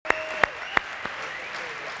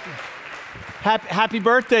Happy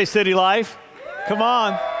birthday, City Life. Come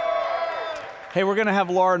on. Hey, we're going to have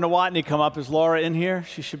Laura Nowotny come up. Is Laura in here?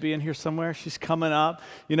 She should be in here somewhere. She's coming up.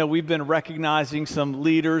 You know, we've been recognizing some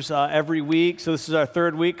leaders every week, so this is our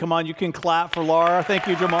third week. Come on, you can clap for Laura. Thank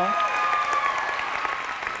you, Jamal.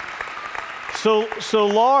 So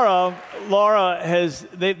Laura has,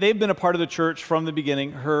 they've been a part of the church from the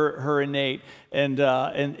beginning, her and Nate. And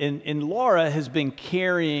Laura has been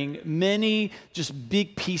carrying many just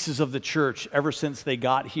big pieces of the church ever since they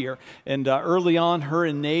got here. And early on, her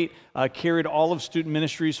and Nate carried all of student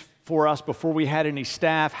ministries for us before we had any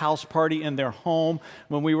staff, house party in their home.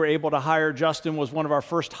 When we were able to hire, Justin was one of our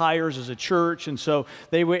first hires as a church, and so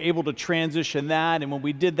they were able to transition that. And when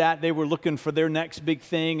we did that, they were looking for their next big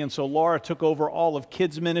thing, and so Laura took over all of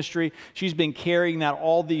kids ministry. She's been carrying that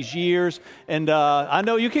all these years, and I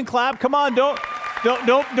know you can clap. Come on,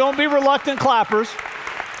 don't be reluctant clappers.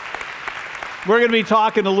 We're going to be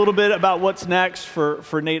talking a little bit about what's next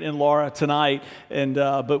for Nate and Laura tonight, and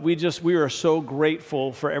but we are so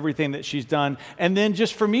grateful for everything that she's done. And then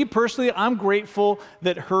just for me personally, I'm grateful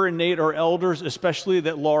that her and Nate are elders, especially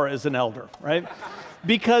that Laura is an elder, right?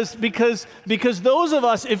 Because those of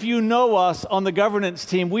us, if you know us on the governance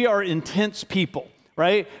team, we are intense people,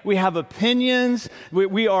 right? We have opinions.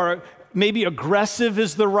 We are. Maybe aggressive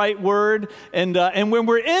is the right word, and when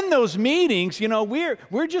we're in those meetings, you know,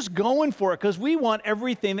 we're just going for it because we want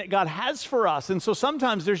everything that God has for us. And so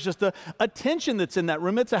sometimes there's just a tension that's in that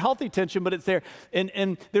room. It's a healthy tension, but it's there.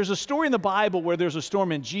 And there's a story in the Bible where there's a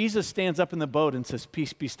storm, and Jesus stands up in the boat and says,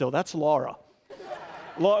 "Peace be still." That's Laura.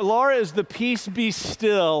 Laura is the peace be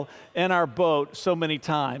still in our boat so many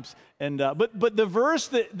times. And but the verse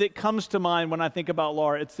that comes to mind when I think about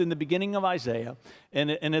Laura, it's in the beginning of Isaiah, and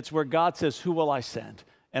it's where God says, "Who will I send?"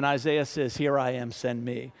 And Isaiah says, "Here I am, send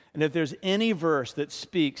me." And if there's any verse that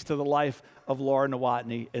speaks to the life of Laura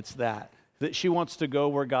Nowotny, it's that she wants to go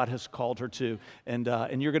where God has called her to. And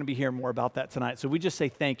you're going to be hearing more about that tonight. So we just say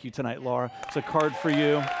thank you tonight, Laura. It's a card for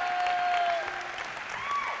you.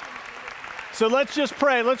 So let's just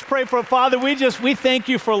pray. Let's pray for Father. We thank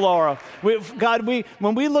you for Laura. God,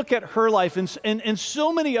 when we look at her life and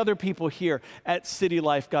so many other people here at City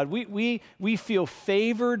Life, God, we feel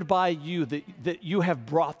favored by you that you have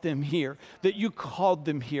brought them here, that you called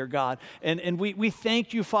them here, God. And we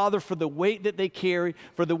thank you, Father, for the weight that they carry,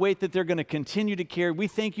 for the weight that they're going to continue to carry. We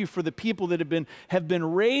thank you for the people that have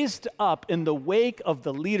been raised up in the wake of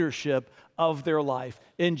the leadership of their life.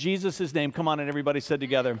 In Jesus' name, come on, and everybody said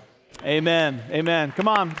together, amen. Amen. Come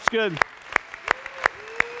on. It's good.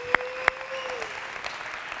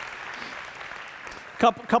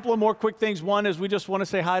 Couple of more quick things. One is we just want to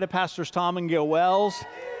say hi to Pastors Tom and Gail Wells.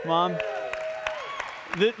 Come on.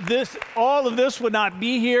 All of this would not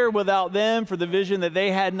be here without them, for the vision that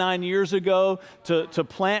they had 9 years ago to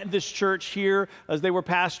plant this church here as they were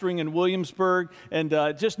pastoring in Williamsburg, and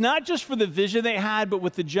not just for the vision they had, but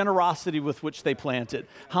with the generosity with which they planted,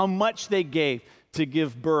 how much they gave to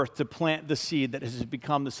give birth, to plant the seed that has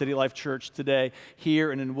become the City Life Church today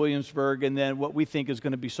here and in Williamsburg. And then what we think is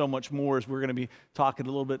going to be so much more is we're going to be talking a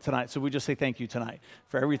little bit tonight. So we just say thank you tonight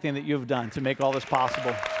for everything that you have done to make all this possible.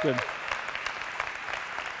 It's good.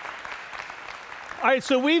 All right,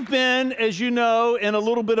 so we've been, as you know, in a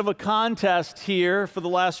little bit of a contest here for the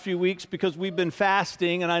last few weeks because we've been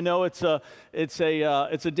fasting, and I know it's a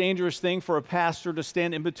dangerous thing for a pastor to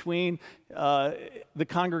stand in between the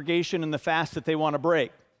congregation and the fast that they want to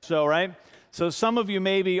break. So, right? So some of you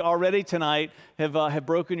maybe already tonight have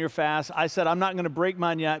broken your fast. I said I'm not going to break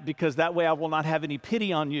mine yet because that way I will not have any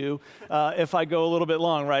pity on you if I go a little bit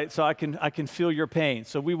long, right? So I can feel your pain.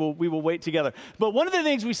 So we will wait together. But one of the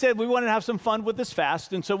things we said, we wanted to have some fun with this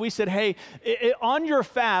fast, and so we said, hey, on your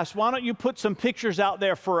fast, why don't you put some pictures out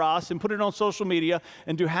there for us and put it on social media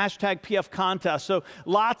and do hashtag PF contest. So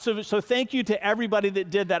so thank you to everybody that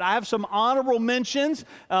did that. I have some honorable mentions,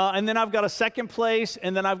 and then I've got a second place,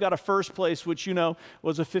 and then I've got a first place, which you know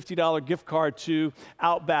was a $50 gift card to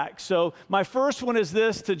Outback. So my first one is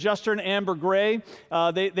this, to Justin and Amber Gray.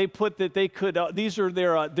 They put that they could, these are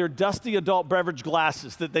their dusty adult beverage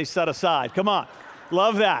glasses that they set aside. Come on.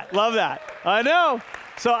 Love that. Love that. I know.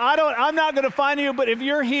 So I'm not going to find you, but if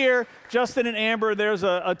you're here, Justin and Amber, there's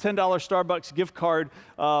a $10 Starbucks gift card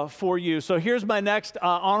for you. So here's my next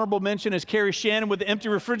honorable mention is Carrie Shannon with the empty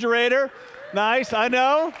refrigerator. Nice. I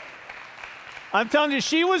know. I'm telling you,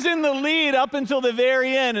 she was in the lead up until the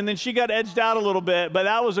very end, and then she got edged out a little bit. But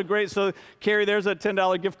that was a great, so Carrie, there's a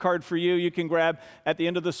 $10 gift card for you. You can grab at the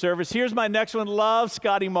end of the service. Here's my next one. Love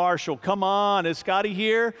Scotty Marshall. Come on. Is Scotty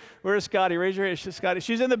here? Where is Scotty? Raise your hand. Scotty.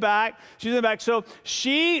 She's in the back. She's in the back. So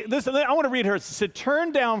I want to read her. It said,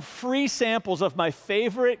 turn down free samples of my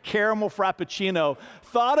favorite caramel frappuccino.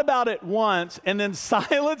 Thought about it once and then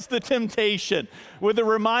silenced the temptation with a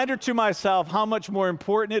reminder to myself how much more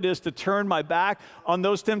important it is to turn my back on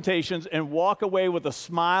those temptations and walk away with a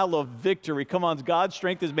smile of victory. Come on, God's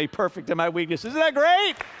strength is made perfect in my weakness. Isn't that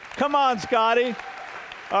great? Come on, Scotty.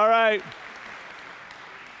 All right.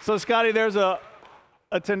 So, Scotty, there's a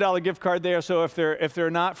 $10 gift card there. So if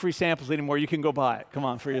they're not free samples anymore, you can go buy it. Come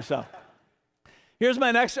on, for yourself. Here's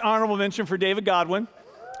my next honorable mention for David Godwin.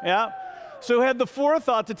 Yeah. So he had the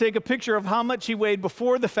forethought to take a picture of how much he weighed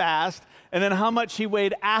before the fast and then how much he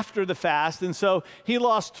weighed after the fast. And so he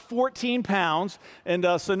lost 14 pounds. And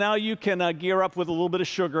so now you can gear up with a little bit of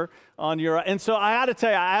sugar on your, and so I had to tell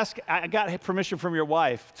you, I got permission from your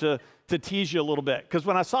wife to tease you a little bit. Because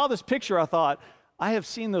when I saw this picture, I thought, I have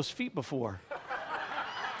seen those feet before.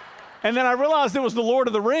 And then I realized it was the Lord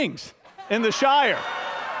of the Rings in the Shire.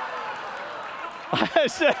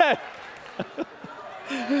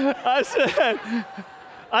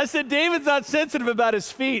 I said, David's not sensitive about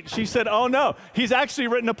his feet. She said, oh no, he's actually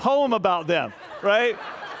written a poem about them, right?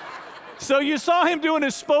 So you saw him doing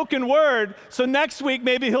his spoken word, so next week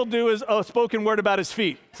maybe he'll do his spoken word about his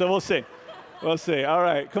feet. So we'll see. We'll see. All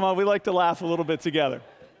right, come on, we like to laugh a little bit together.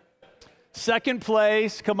 Second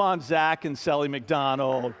place, come on, Zach and Sally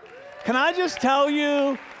McDonald. Can I just tell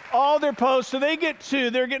you, all their posts, so they get two,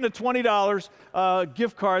 they're getting a $20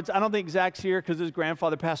 gift cards. I don't think Zach's here because his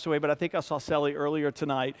grandfather passed away, but I think I saw Sally earlier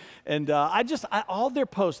tonight. And all their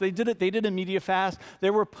posts, they did a media fast.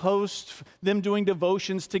 There were posts, them doing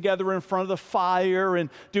devotions together in front of the fire and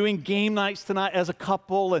doing game nights tonight as a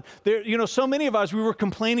couple. And there, so many of us, we were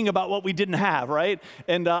complaining about what we didn't have, right?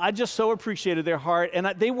 And I just so appreciated their heart. And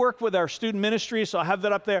they work with our student ministry, so I have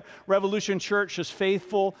that up there. Revolution Church, just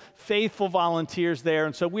faithful volunteers there.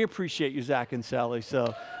 And so we appreciate you, Zach and Sally.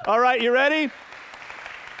 So, all right, you ready?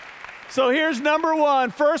 So here's number one,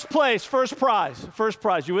 first place, first prize.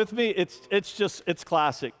 You with me? It's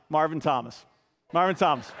classic. Marvin Thomas.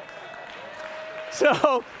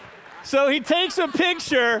 So he takes a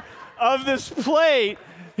picture of this plate.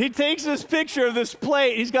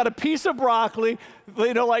 He's got a piece of broccoli,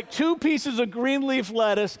 like 2 pieces of green leaf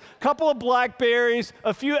lettuce, a couple of blackberries,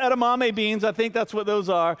 a few edamame beans, I think that's what those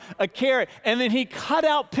are, a carrot, and then he cut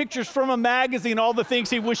out pictures from a magazine, all the things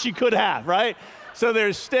he wished he could have, right? So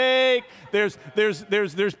there's steak, there's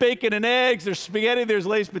bacon and eggs, there's spaghetti, there's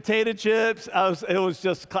Lay's potato chips.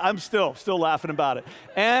 I'm still laughing about it.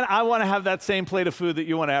 And I want to have that same plate of food that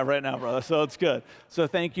you want to have right now, brother. So it's good. So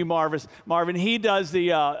thank you, Marvin. He does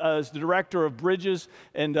is the director of Bridges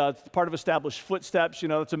and part of Established Footsteps.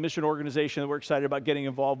 It's a mission organization that we're excited about getting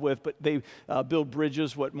involved with. But they build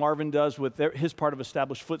bridges. What Marvin does with his part of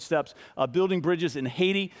Established Footsteps, building bridges in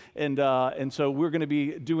Haiti, and so we're going to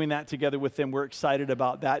be doing that together with them. We're excited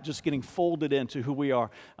about that, just getting folded into who we are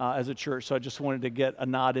as a church. So I just wanted to get a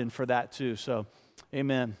nod in for that too. So,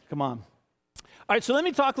 amen. Come on. All right, so let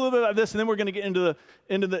me talk a little bit about this, and then we're going to get into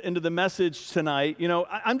the message tonight.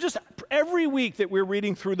 I'm just every week that we're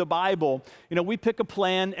reading through the Bible, we pick a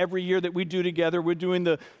plan every year that we do together. We're doing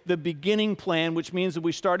the beginning plan, which means that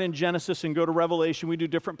we start in Genesis and go to Revelation. We do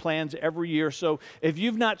different plans every year. So if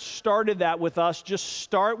you've not started that with us, just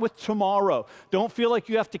start with tomorrow. Don't feel like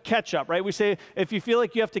you have to catch up, right? We say if you feel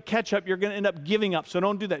like you have to catch up, you're going to end up giving up. So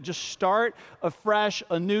don't do that. Just start afresh,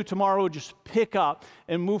 anew tomorrow. Just pick up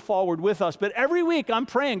and move forward with us. But every week I'm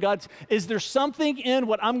praying, God, is there something in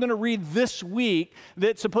what I'm going to read this week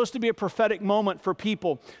that's supposed to be a prophetic moment for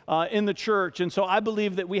people in the church? And so I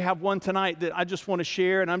believe that we have one tonight that I just want to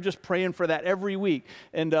share, and I'm just praying for that every week.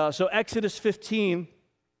 And so Exodus 15,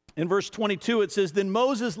 in verse 22, it says, Then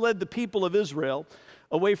Moses led the people of Israel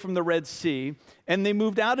away from the Red Sea, and they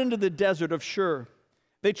moved out into the desert of Shur.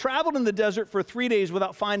 They traveled in the desert for 3 days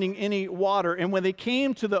without finding any water, and when they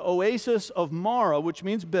came to the oasis of Marah, which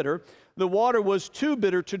means bitter, the water was too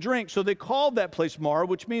bitter to drink, so they called that place Marah,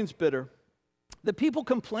 which means bitter. The people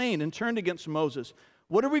complained and turned against Moses.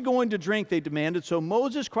 What are we going to drink? They demanded. So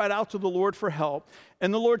Moses cried out to the Lord for help,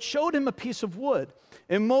 and the Lord showed him a piece of wood.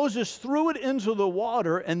 And Moses threw it into the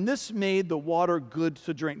water, and this made the water good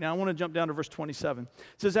to drink. Now I want to jump down to verse 27.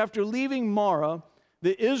 It says, After leaving Marah,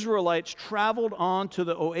 the Israelites traveled on to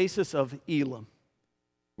the oasis of Elim,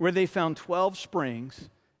 where they found 12 springs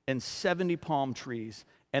and 70 palm trees.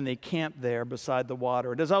 and they camped there beside the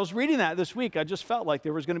water. And as I was reading that this week, I just felt like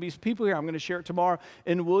there was going to be people here, I'm going to share it tomorrow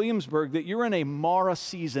in Williamsburg, that you're in a Mara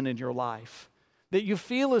season in your life, that you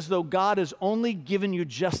feel as though God has only given you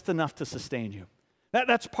just enough to sustain you.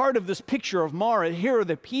 That's part of this picture of Mara. Here are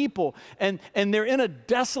the people, and they're in a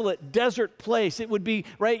desolate desert place. It would be,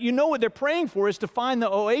 right, you know what they're praying for is to find the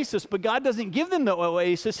oasis, but God doesn't give them the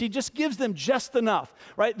oasis. He just gives them just enough,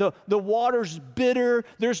 right? The water's bitter.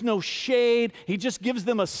 There's no shade. He just gives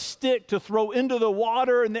them a stick to throw into the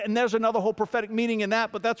water, and there's another whole prophetic meaning in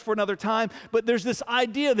that, but that's for another time. But there's this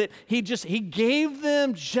idea that he gave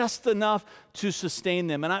them just enough to sustain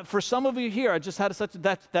them. And for some of you here, I just had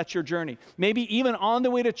that's your journey. Maybe even on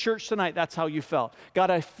the way to church tonight, that's how you felt.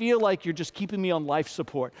 God, I feel like you're just keeping me on life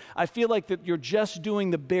support. I feel like that you're just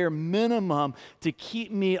doing the bare minimum to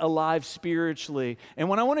keep me alive spiritually. And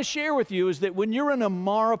what I want to share with you is that when you're in a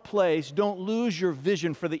Mara place, don't lose your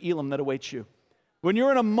vision for the Elam that awaits you. When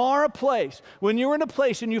you're in a Mara place, when you're in a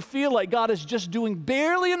place and you feel like God is just doing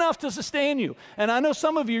barely enough to sustain you, and I know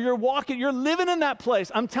some of you, you're living in that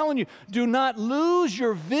place. I'm telling you, do not lose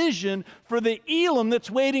your vision for the Elam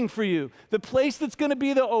that's waiting for you, the place that's going to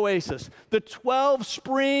be the oasis, the 12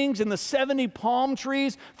 springs and the 70 palm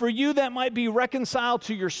trees. For you, that might be reconciled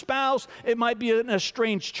to your spouse. It might be an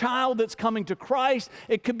estranged child that's coming to Christ.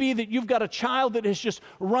 It could be that you've got a child that has just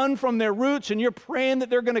run from their roots and you're praying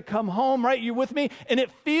that they're going to come home, right? You with me? And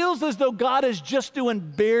it feels as though God is just doing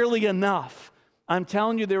barely enough. I'm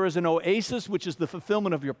telling you, there is an oasis, which is the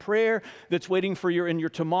fulfillment of your prayer that's waiting for you in your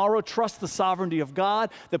tomorrow. Trust the sovereignty of God.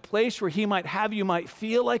 The place where he might have you might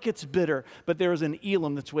feel like it's bitter, but there is an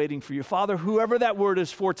Elam that's waiting for you. Father, whoever that word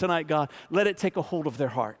is for tonight, God, let it take a hold of their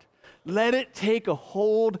heart. Let it take a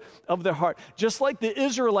hold of their heart. Just like the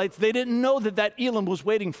Israelites, they didn't know that Elam was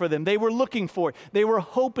waiting for them. They were looking for it. They were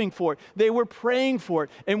hoping for it. They were praying for it.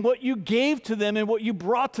 And what you gave to them and what you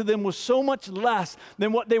brought to them was so much less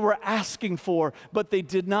than what they were asking for. But they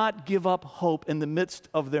did not give up hope in the midst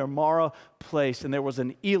of their Mara place. And there was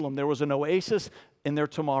an Elam. There was an oasis in their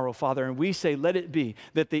tomorrow, Father. And we say, let it be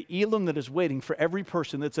that the Elam that is waiting for every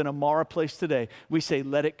person that's in a Mara place today, we say,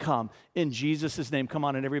 let it come in Jesus' name. Come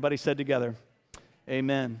on, and everybody said together,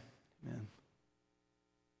 amen. Amen.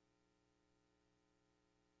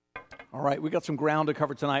 All right, we got some ground to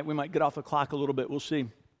cover tonight. We might get off the clock a little bit. We'll see.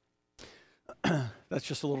 That's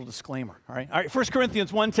just a little disclaimer, all right? All right, 1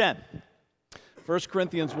 Corinthians 1:10. 1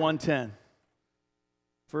 Corinthians 1:10.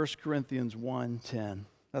 1 Corinthians 1:10.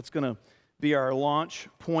 That's going to be our launch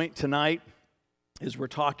point tonight as we're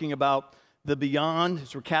talking about the beyond,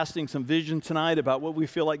 as we're casting some vision tonight about what we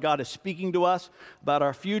feel like God is speaking to us about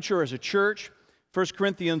our future as a church. 1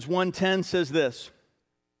 Corinthians 1:10 says this,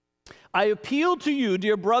 I appeal to you,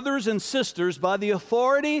 dear brothers and sisters, by the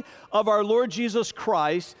authority of our Lord Jesus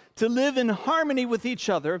Christ, to live in harmony with each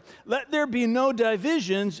other. Let there be no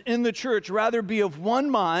divisions in the church, rather be of one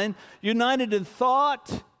mind, united in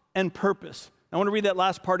thought and purpose. I want to read that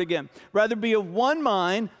last part again. Rather be of one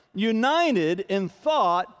mind, united in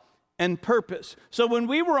thought and purpose. So when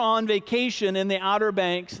we were on vacation in the Outer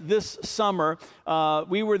Banks this summer,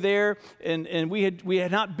 we were there and we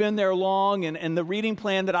had not been there long, and the reading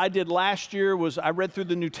plan that I did last year was I read through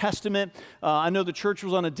the New Testament. I know the church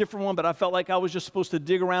was on a different one, but I felt like I was just supposed to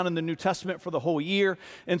dig around in the New Testament for the whole year.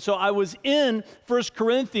 And so I was in 1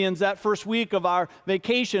 Corinthians that first week of our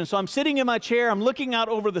vacation. So I'm sitting in my chair, I'm looking out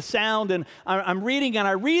over the sound, and I'm reading, and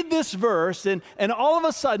I read this verse, and all of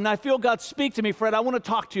a sudden I feel God speak to me, Fred, I want to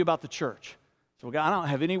talk to you about the church. So God, I don't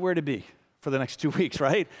have anywhere to be for the next 2 weeks,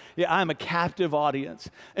 right? Yeah, I'm a captive audience.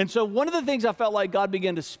 And so one of the things I felt like God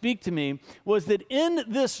began to speak to me was that in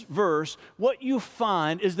this verse, what you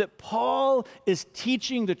find is that Paul is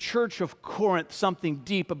teaching the church of Corinth something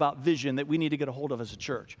deep about vision that we need to get a hold of as a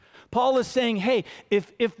church. Paul is saying, hey,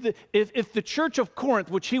 if the church of Corinth,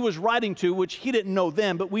 which he was writing to, which he didn't know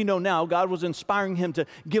then, but we know now, God was inspiring him to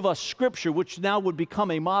give us Scripture, which now would become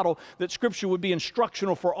a model that Scripture would be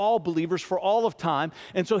instructional for all believers for all of time.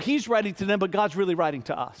 And so he's writing to them, but God's really writing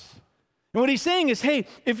to us. And what he's saying is, hey,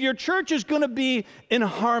 if your church is going to be in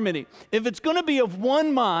harmony, if it's going to be of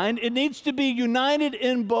one mind, it needs to be united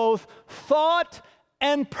in both thought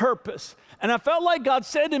and purpose. And I felt like God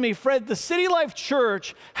said to me, Fred, the City Life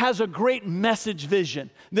Church has a great message vision.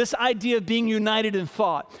 This idea of being united in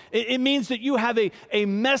thought. It means that you have a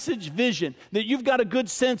message vision, that you've got a good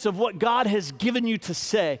sense of what God has given you to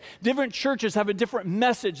say. Different churches have a different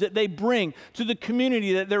message that they bring to the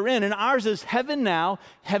community that they're in. And ours is heaven now,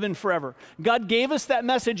 heaven forever. God gave us that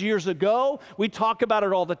message years ago. We talk about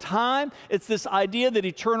it all the time. It's this idea that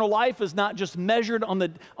eternal life is not just measured on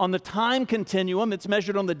the time continuum. It's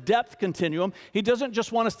measured on the depth continuum. He doesn't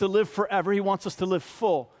just want us to live forever. He wants us to live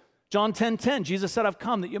full. John 10:10, Jesus said, I've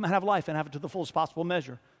come that you might have life and have it to the fullest possible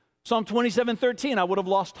measure. Psalm 27:13, I would have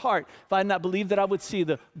lost heart if I had not believed that I would see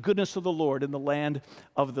the goodness of the Lord in the land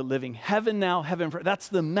of the living. Heaven now, heaven forever. That's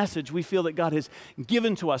the message we feel that God has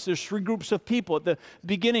given to us. There's 3 groups of people at the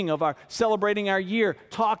beginning of our celebrating our year,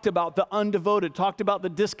 talked about the undevoted, talked about the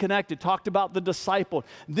disconnected, talked about the disciple.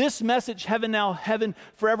 This message, heaven now, heaven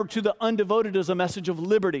forever, to the undevoted is a message of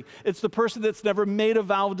liberty. It's the person that's never made a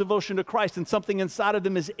vow of devotion to Christ, and something inside of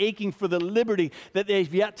them is aching for the liberty that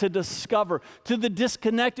they've yet to discover. To the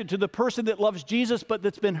disconnected, to the person that loves Jesus but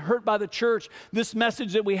that's been hurt by the church, this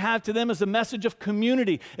message that we have to them is a message of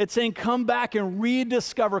community. It's saying, come back and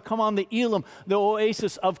rediscover, come on, the Elim, the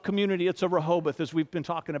oasis of community. It's a Rehoboth, as we've been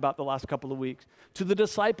talking about the last couple of weeks. To the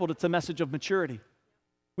discipled, it's a message of maturity.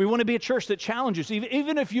 We want to be a church that challenges.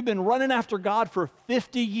 Even if you've been running after God for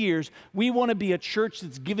 50 years, we want to be a church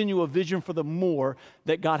that's giving you a vision for the more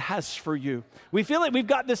that God has for you. We feel like we've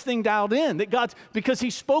got this thing dialed in, that God's, because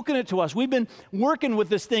He's spoken it to us. We've been working with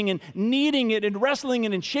this thing and kneading it and wrestling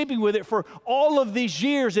it and shaping with it for all of these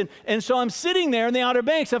years. And so I'm sitting there in the Outer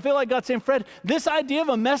Banks. I feel like God's saying, Fred, this idea of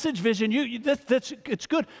a message vision, it's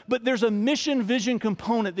good, but there's a mission vision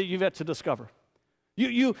component that you've yet to discover.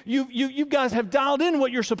 You guys have dialed in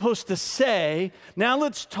what you're supposed to say. Now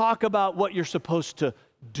let's talk about what you're supposed to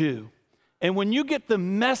do. And when you get the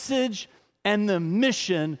message and the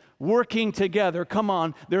mission working together, come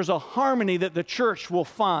on, there's a harmony that the church will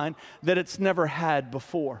find that it's never had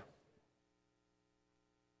before.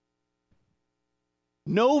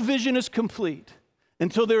 No vision is complete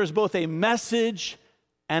until there is both a message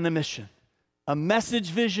and a mission. A message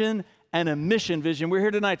vision and a mission vision. We're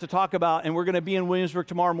here tonight to talk about, and we're going to be in Williamsburg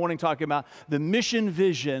tomorrow morning talking about the mission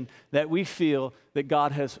vision that we feel that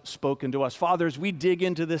God has spoken to us. Father, as we dig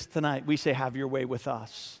into this tonight, we say, have your way with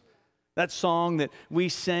us. That song that we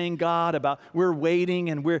sang, God, about we're waiting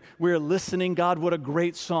and we're listening. God, what a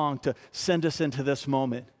great song to send us into this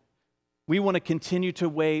moment. We want to continue to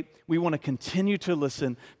wait. We want to continue to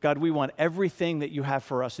listen. God, we want everything that you have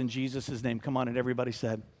for us in Jesus' name. Come on, and everybody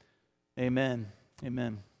said, amen,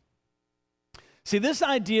 amen. See, this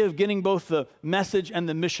idea of getting both the message and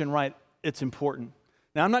the mission right, it's important.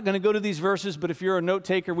 Now, I'm not going to go to these verses, but if you're a note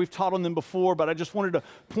taker, we've taught on them before, but I just wanted to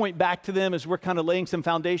point back to them as we're kind of laying some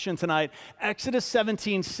foundation tonight. Exodus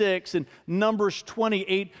 17:6 and Numbers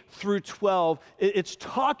 28 through 12, it's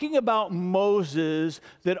talking about Moses,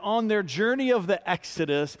 that on their journey of the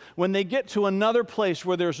Exodus, when they get to another place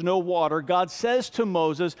where there's no water, God says to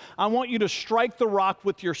Moses, I want you to strike the rock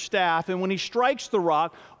with your staff, and when he strikes the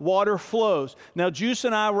rock, water flows. Now, Juice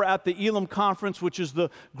and I were at the Elim Conference, which is the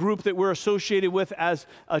group that we're associated with as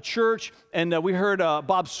a church, and we heard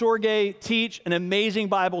Bob Sorge teach, an amazing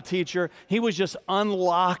Bible teacher. He was just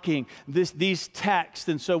unlocking these texts,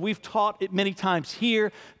 and so we've taught it many times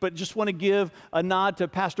here, but just want to give a nod to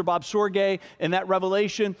Pastor Bob Sorge and that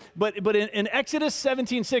revelation. But in Exodus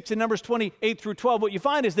 17:6 and Numbers 28 through 12, what you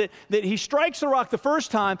find is that he strikes the rock the first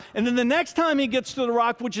time, and then the next time he gets to the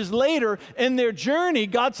rock, which is later in their journey,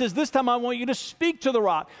 God says, this time I want you to speak to the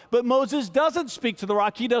rock. But Moses doesn't speak to the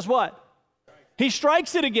rock. He does what? He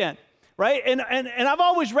strikes it again, right? And I've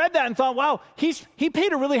always read that and thought, wow, he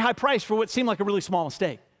paid a really high price for what seemed like a really small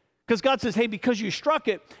mistake. Because God says, hey, because you struck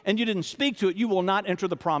it and you didn't speak to it, you will not enter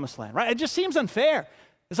the promised land, right? It just seems unfair.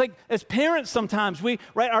 It's like as parents sometimes,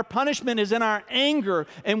 our punishment is in our anger,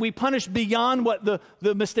 and we punish beyond what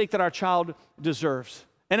the mistake that our child deserves.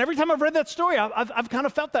 And every time I've read that story, I've kind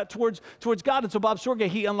of felt that towards God. And so Bob Sorge,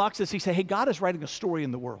 he unlocks this. He said, hey, God is writing a story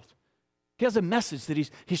in the world. He has a message that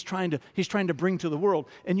he's trying to bring to the world,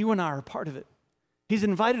 and you and I are a part of it. He's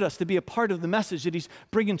invited us to be a part of the message that he's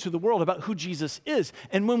bringing to the world about who Jesus is.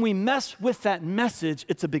 And when we mess with that message,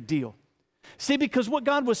 it's a big deal. See, because what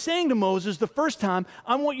God was saying to Moses the first time,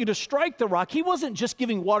 I want you to strike the rock. He wasn't just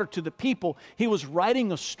giving water to the people. He was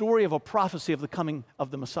writing a story of a prophecy of the coming of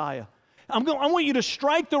the Messiah. I want you to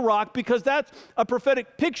strike the rock because that's a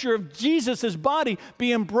prophetic picture of Jesus' body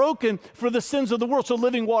being broken for the sins of the world so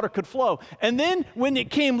living water could flow. And then when it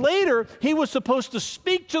came later, he was supposed to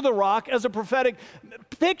speak to the rock as a prophetic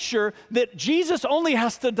picture that Jesus only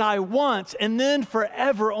has to die once, and then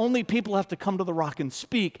forever only people have to come to the rock and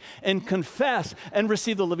speak and confess and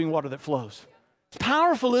receive the living water that flows. It's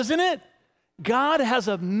powerful, isn't it? God has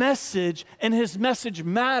a message, and his message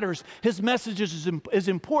matters. His message is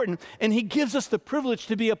important, and he gives us the privilege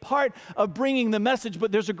to be a part of bringing the message,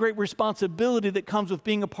 but there's a great responsibility that comes with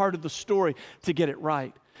being a part of the story to get it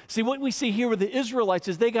right. See, what we see here with the Israelites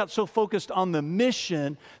is they got so focused on the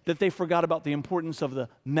mission that they forgot about the importance of the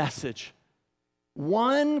message.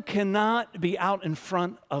 One cannot be out in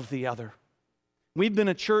front of the other. We've been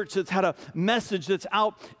a church that's had a message that's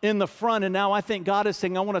out in the front, and now I think God is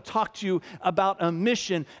saying, I want to talk to you about a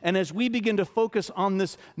mission. And as we begin to focus on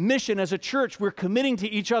this mission as a church, we're committing to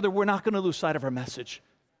each other. We're not going to lose sight of our message.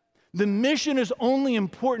 The mission is only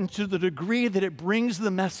important to the degree that it brings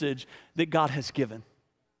the message that God has given.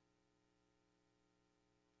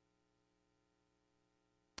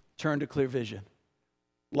 Turn to clear vision.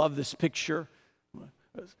 Love this picture.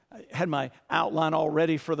 I had my outline all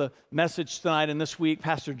ready for the message tonight, and this week,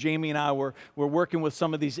 Pastor Jamie and I were working with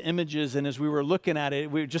some of these images, and as we were looking at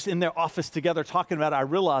it, we were just in their office together talking about it. I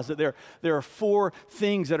realized that there are 4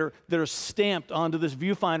 things that are stamped onto this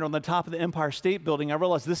viewfinder on the top of the Empire State Building. I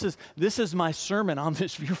realized this is my sermon on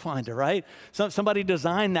this viewfinder, right? Somebody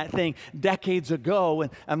designed that thing decades ago,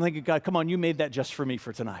 and I'm thinking, God, come on, you made that just for me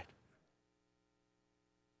for tonight.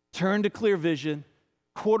 Turn to clear vision,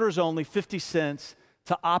 quarters only, 50 cents.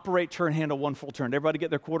 To operate turn handle 1 full turn. Did everybody get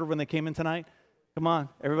their quarter when they came in tonight? Come on,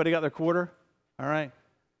 everybody got their quarter? All right.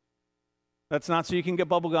 That's not so you can get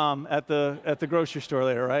bubble gum at the grocery store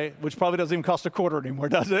later, right? Which probably doesn't even cost a quarter anymore,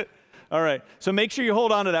 does it? All right. So make sure you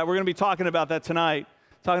hold on to that. We're going to be talking about that tonight.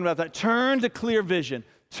 Talking about that. Turn to clear vision.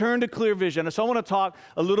 Turn to clear vision. So I want to talk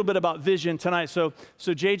a little bit about vision tonight. So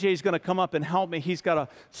JJ is going to come up and help me. He's got a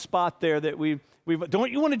spot there that we've.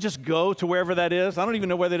 Don't you want to just go to wherever that is? I don't even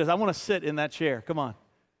know where that is. I want to sit in that chair. Come on.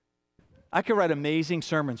 I could write amazing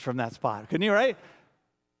sermons from that spot. Couldn't you, right?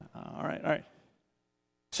 All right.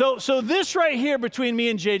 So this right here between me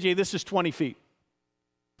and JJ, this is 20 feet.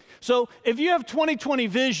 So if you have 20/20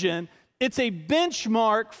 vision, it's a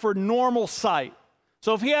benchmark for normal sight.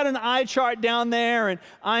 So if he had an eye chart down there and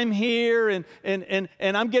I'm here and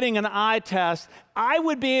I'm getting an eye test, I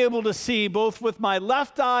would be able to see both with my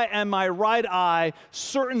left eye and my right eye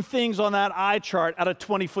certain things on that eye chart at a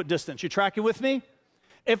 20-foot distance. You tracking with me?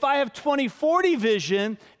 If I have 20/40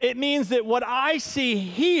 vision, it means that what I see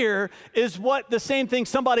here is what the same thing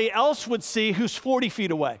somebody else would see who's 40 feet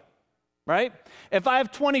away. Right? If I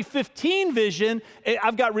have 20/15 vision,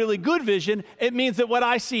 I've got really good vision. It means that what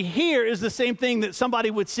I see here is the same thing that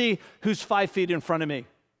somebody would see who's 5 feet in front of me.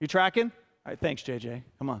 You tracking? All right, thanks, JJ.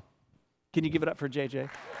 Come on. Can you give it up for JJ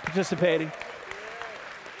participating?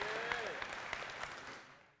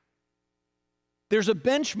 There's a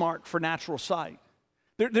benchmark for natural sight.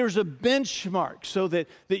 There's a benchmark so that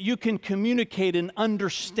you can communicate and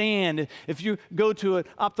understand. If you go to an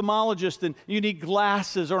ophthalmologist and you need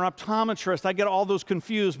glasses, or an optometrist, I get all those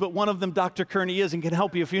confused, but one of them Dr. Kearney is and can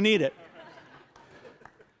help you if you need it.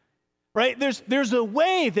 Right? There's a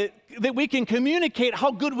way that we can communicate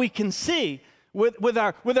how good we can see with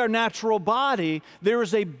our natural body. There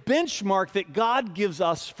is a benchmark that God gives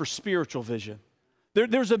us for spiritual vision.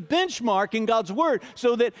 There's a benchmark in God's word,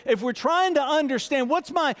 so that if we're trying to understand what's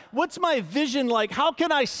my vision like, how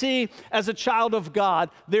can I see as a child of God,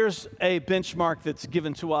 there's a benchmark that's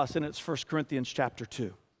given to us, and it's 1 Corinthians chapter 2.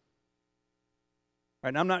 All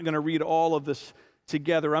right, now I'm not going to read all of this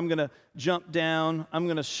together. I'm going to jump down. I'm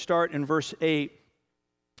going to start in verse 8.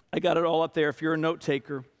 I got it all up there if you're a note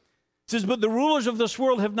taker. It says, but the rulers of this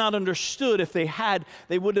world have not understood. If they had,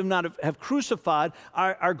 they would not have crucified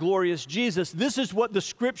our glorious Jesus. This is what the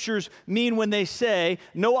scriptures mean when they say,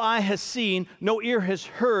 no eye has seen, no ear has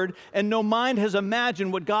heard, and no mind has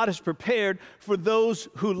imagined what God has prepared for those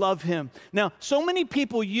who love him. Now, so many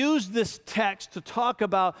people use this text to talk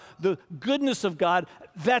about the goodness of God.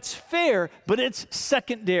 That's fair, but it's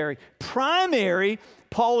secondary. Primary,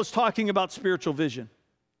 Paul is talking about spiritual vision.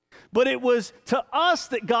 But it was to us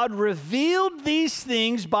that God revealed these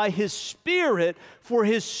things by his Spirit, for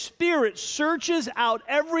his Spirit searches out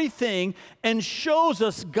everything and shows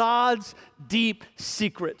us God's deep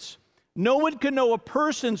secrets. No one can know a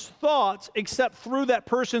person's thoughts except through that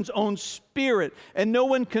person's own spirit. And no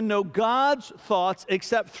one can know God's thoughts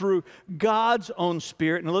except through God's own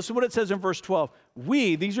Spirit. And listen to what it says in verse 12.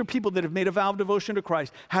 We, these are people that have made a vow of devotion to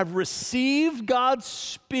Christ, have received God's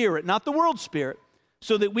Spirit, not the world's spirit,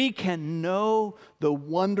 so that we can know the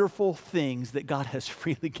wonderful things that God has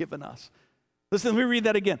freely given us. Listen, let me read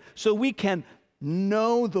that again. So we can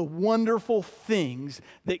know the wonderful things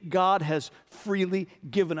that God has freely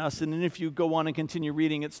given us. And then if you go on and continue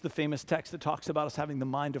reading, it's the famous text that talks about us having the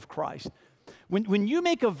mind of Christ. When you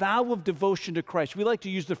make a vow of devotion to Christ, we like to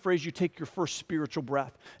use the phrase, you take your first spiritual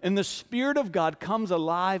breath, and the Spirit of God comes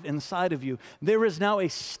alive inside of you. There is now a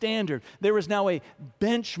standard. There is now a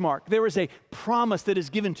benchmark. There is a promise that is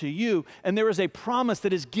given to you, and there is a promise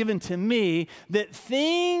that is given to me that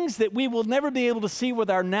things that we will never be able to see with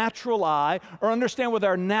our natural eye or understand with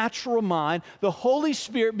our natural mind, the Holy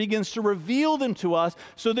Spirit begins to reveal them to us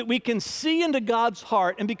so that we can see into God's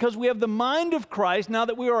heart. And because we have the mind of Christ, now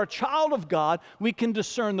that we are a child of God, we can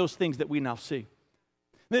discern those things that we now see.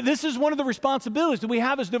 This is one of the responsibilities that we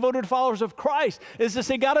have as devoted followers of Christ, is to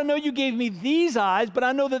say, God, I know you gave me these eyes, but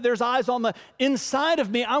I know that there's eyes on the inside of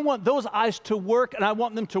me. I want those eyes to work, and I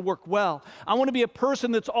want them to work well. I want to be a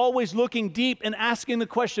person that's always looking deep and asking the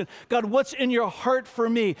question, God, what's in your heart for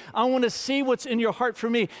me? I want to see what's in your heart for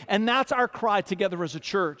me. And that's our cry together as a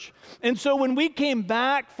church. And so when we came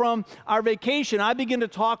back from our vacation, I began to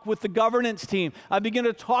talk with the governance team. I began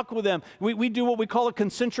to talk with them. We do what we call a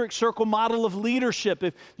concentric circle model of leadership.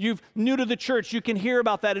 If you're new to the church, you can hear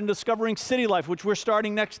about that in Discovering City Life, which we're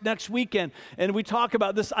starting next weekend. And we talk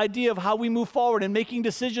about this idea of how we move forward and making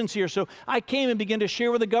decisions here. So I came and began to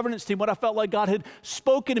share with the governance team what I felt like God had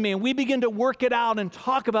spoken to me. And we began to work it out and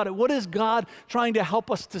talk about it. What is God trying to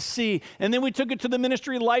help us to see? And then we took it to the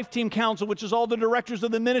Ministry Life Team Council, which is all the directors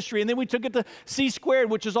of the ministry. And then we took it to C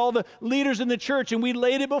Squared, which is all the leaders in the church. And we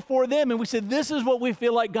laid it before them. And we said, this is what we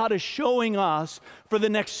feel like God is showing us for the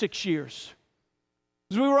next 6 years.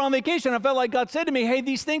 As we were on vacation, I felt like God said to me, hey,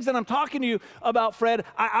 these things that I'm talking to you about, Fred,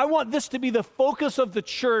 I want this to be the focus of the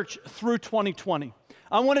church through 2020.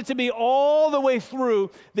 I want it to be all the way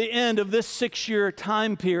through the end of this 6-year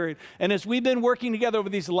time period. And as we've been working together over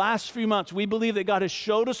these last few months, we believe that God has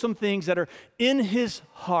showed us some things that are in his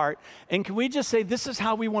heart. And can we just say, this is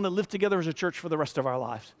how we want to live together as a church for the rest of our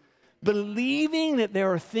lives? Believing that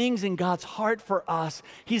there are things in God's heart for us.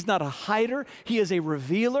 He's not a hider, he is a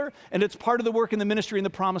revealer, and it's part of the work in the ministry and the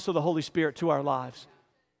promise of the Holy Spirit to our lives.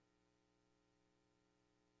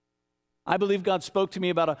 I believe God spoke to me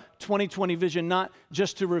about a 2020 vision, not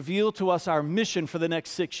just to reveal to us our mission for the next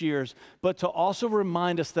 6 years, but to also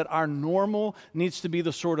remind us that our normal needs to be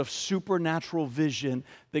the sort of supernatural vision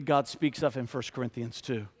that God speaks of in 1 Corinthians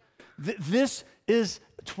 2. This is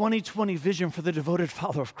 2020 vision for the devoted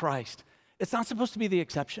follower of Christ. It's not supposed to be the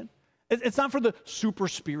exception. It's not for the super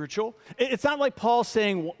spiritual. It's not like Paul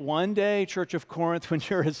saying, one day, Church of Corinth, when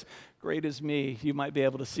you're as great as me, you might be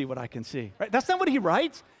able to see what I can see. Right? That's not what he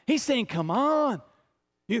writes. He's saying, come on.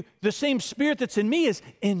 The same spirit that's in me is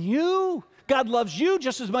in you. God loves you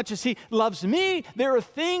just as much as he loves me. There are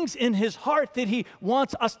things in his heart that he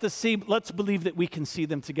wants us to see. Let's believe that we can see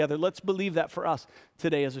them together. Let's believe that for us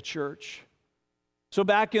today as a church. So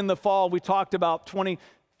back in the fall, we talked about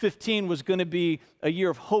 2015 was going to be a year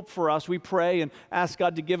of hope for us. We pray and ask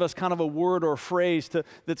God to give us kind of a word or a phrase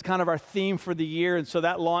that's kind of our theme for the year. And so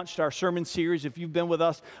that launched our sermon series. If you've been with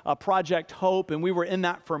us, Project Hope, and we were in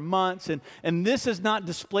that for months. And this is not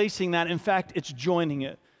displacing that. In fact, it's joining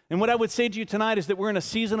it. And what I would say to you tonight is that we're in a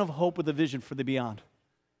season of hope with a vision for the beyond.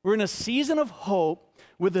 We're in a season of hope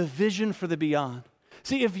with a vision for the beyond.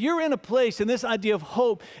 See, if you're in a place, and this idea of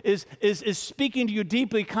hope is speaking to you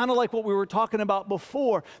deeply, kind of like what we were talking about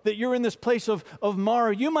before, that you're in this place of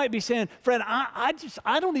Mara, you might be saying, Fred,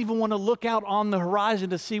 I don't even want to look out on the horizon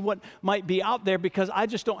to see what might be out there because I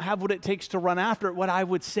just don't have what it takes to run after it. What I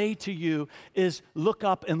would say to you is look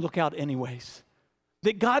up and look out anyways.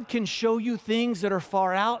 That God can show you things that are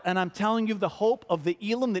far out, and I'm telling you the hope of the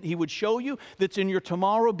Elam that he would show you that's in your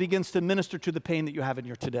tomorrow begins to minister to the pain that you have in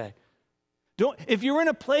your today. If you're in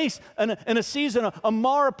a place, in a season, a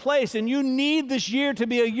Mara place, and you need this year to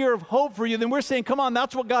be a year of hope for you, then we're saying, come on,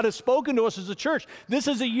 that's what God has spoken to us as a church. This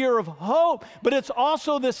is a year of hope, but it's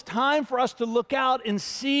also this time for us to look out and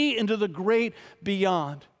see into the great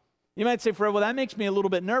beyond. You might say, Fred, well, that makes me a little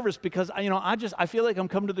bit nervous because, I feel like I'm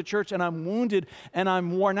coming to the church and I'm wounded and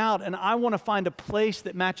I'm worn out and I want to find a place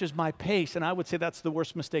that matches my pace. And I would say that's the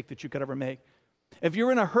worst mistake that you could ever make. If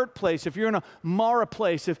you're in a hurt place, if you're in a Mara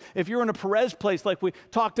place, if you're in a Perez place like we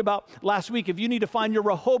talked about last week, if you need to find your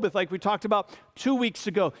Rehoboth like we talked about 2 weeks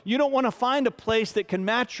ago, you don't want to find a place that can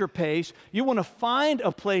match your pace. You want to find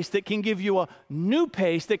a place that can give you a new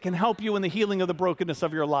pace that can help you in the healing of the brokenness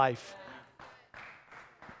of your life.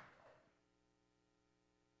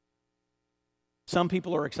 Some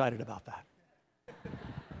people are excited about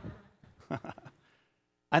that.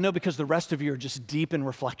 I know because the rest of you are just deep in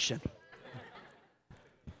reflection.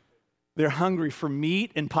 They're hungry for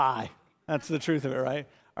meat and pie. That's the truth of it, right?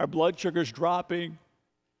 Our blood sugar's dropping.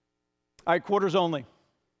 All right, quarters only.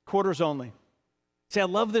 Quarters only. See, I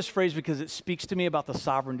love this phrase because it speaks to me about the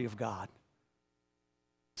sovereignty of God.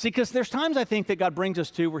 See, because there's times I think that God brings us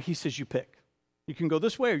to where he says, you pick. You can go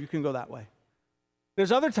this way or you can go that way.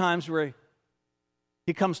 There's other times where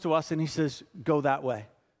he comes to us and he says, go that way.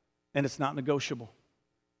 And it's not negotiable.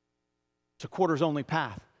 It's a quarters only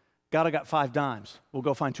path. God, I got 5 dimes. We'll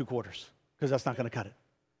go find 2 quarters because that's not going to cut it,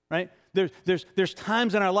 right? There's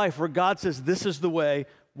times in our life where God says, this is the way,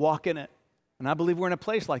 walk in it. And I believe we're in a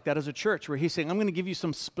place like that as a church where he's saying, I'm going to give you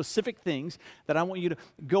some specific things that I want you to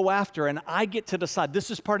go after, and I get to decide.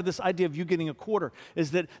 This is part of this idea of you getting a quarter,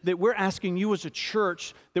 is that we're asking you as a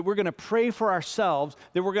church that we're going to pray for ourselves,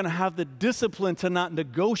 that we're going to have the discipline to not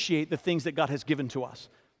negotiate the things that God has given to us.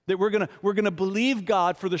 That we're gonna believe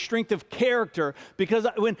God for the strength of character, because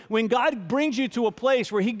when God brings you to a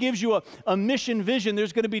place where he gives you a mission vision,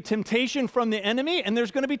 there's going to be temptation from the enemy and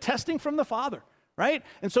there's going to be testing from the Father. Right?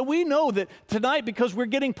 And so we know that tonight, because we're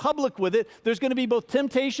getting public with it, there's going to be both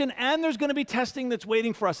temptation and there's going to be testing that's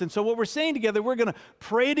waiting for us. And so what we're saying together, we're going to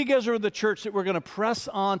pray together with the church that we're going to press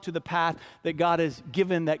on to the path that God has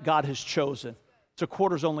given, that God has chosen. It's a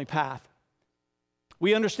quarters only path.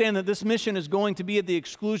 We understand that this mission is going to be at the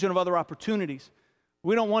exclusion of other opportunities.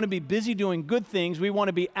 We don't want to be busy doing good things. We want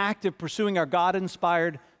to be active pursuing our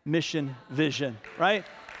God-inspired mission vision. Right?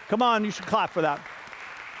 Come on, you should clap for that.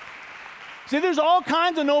 See, there's all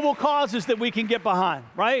kinds of noble causes that we can get behind,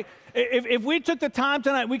 right? If we took the time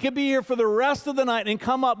tonight, we could be here for the rest of the night and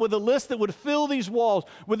come up with a list that would fill these walls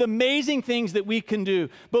with amazing things that we can do.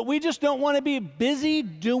 But we just don't want to be busy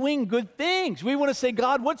doing good things. We want to say,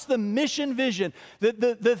 God, what's the mission vision?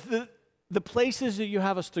 The places that you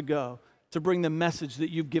have us to go to bring the message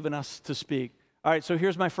that you've given us to speak. All right, so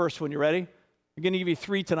here's my first one. You ready? I'm going to give you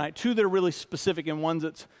 3 tonight. 2 that are really specific and 1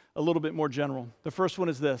 that's a little bit more general. The first one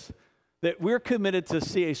is this: that we're committed to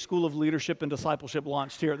see a school of leadership and discipleship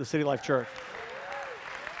launched here at the City Life Church.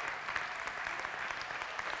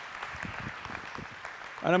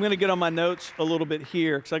 And I'm going to get on my notes a little bit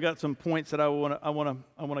here because I got some points that I want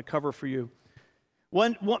to cover for you.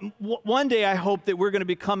 One day I hope that we're going to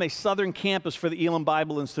become a southern campus for the Elam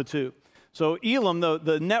Bible Institute. So Elam,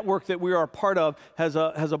 the network that we are a part of, has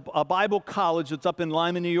a Bible college that's up in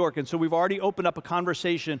Lima, New York. And so we've already opened up a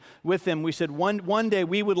conversation with them. We said one day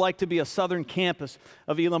we would like to be a southern campus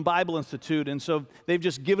of Elam Bible Institute. And so they've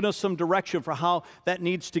just given us some direction for how that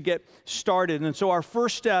needs to get started. And so our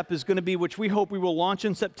first step is going to be, which we hope we will launch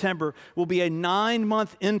in September, will be a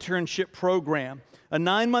 9-month internship program. A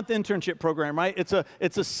 9-month internship program, right? It's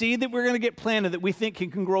a seed that we're going to get planted that we think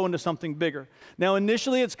can grow into something bigger. Now,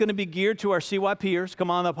 initially, it's going to be geared to our CYPers, come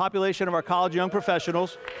on, the population of our college young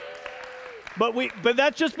professionals. But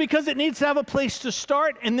that's just because it needs to have a place to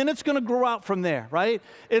start, and then it's going to grow out from there, right?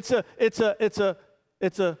 It's a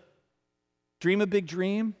dream a big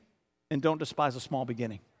dream, and don't despise a small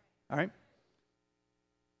beginning. All right.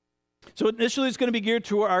 So initially, it's going to be geared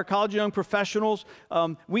to our college young professionals.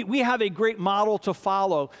 We have a great model to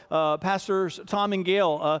follow. Pastors Tom and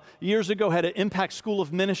Gail years ago had an Impact School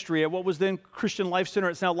of Ministry at what was then Christian Life Center.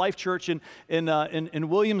 It's now Life Church in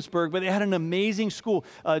Williamsburg, but they had an amazing school.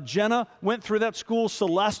 Jenna went through that school.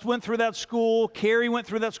 Celeste went through that school. Carrie went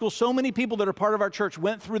through that school. So many people that are part of our church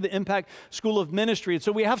went through the Impact School of Ministry. And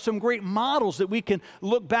so we have some great models that we can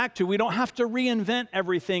look back to. We don't have to reinvent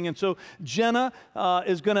everything. And so Jenna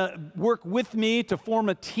is going to work with me to form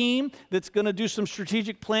a team that's going to do some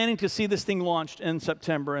strategic planning to see this thing launched in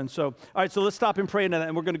September. And so, all right, so let's stop and pray into that,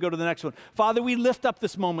 and we're going to go to the next one. Father, we lift up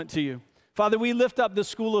this moment to you. Father, we lift up the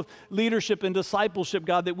school of leadership and discipleship,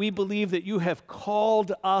 God, that we believe that you have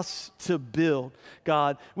called us to build,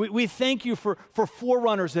 God. We thank you for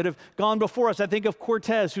forerunners that have gone before us. I think of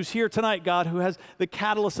Cortez, who's here tonight, God, who has the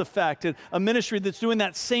Catalyst Effect, and a ministry that's doing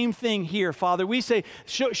that same thing here, Father. We say,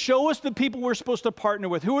 show us the people we're supposed to partner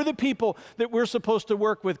with. Who are the people that we're supposed to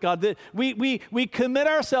work with, God? That we commit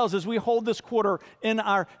ourselves as we hold this quarter in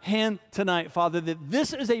our hand tonight, Father, that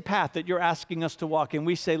this is a path that you're asking us to walk in.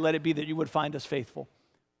 We say, let it be that you would find us faithful.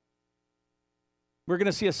 We're going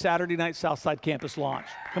to see a Saturday night Southside campus launch.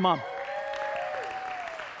 Come on.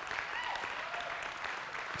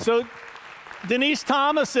 So Denise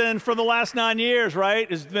Thomason for the last 9 years, right,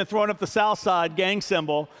 has been throwing up the Southside gang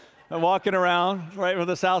symbol and walking around right with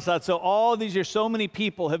the Southside. So all these years, so many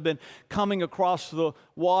people have been coming across the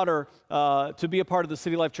water to be a part of the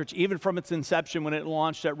City Life Church, even from its inception when it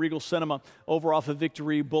launched at Regal Cinema over off of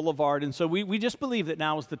Victory Boulevard. And so we just believe that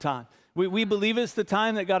now is the time. We believe it's the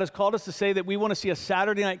time that God has called us to say that we want to see a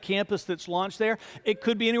Saturday night campus that's launched there. It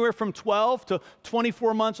could be anywhere from 12 to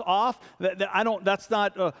 24 months off. That's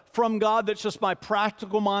not from God. That's just my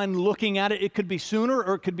practical mind looking at it. It could be sooner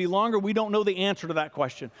or it could be longer. We don't know the answer to that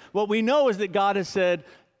question. What we know is that God has said,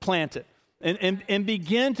 plant it. and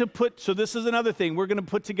begin to so this is another thing. We're going to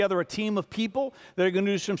put together a team of people that are going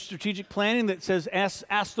to do some strategic planning that says,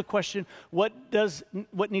 ask the question, what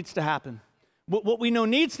needs to happen? What we know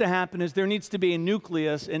needs to happen is there needs to be a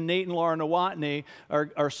nucleus, and Nate and Laura Nowotny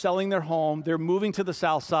are selling their home. They're moving to the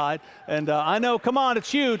south side. And I know, come on,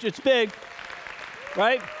 it's huge, it's big,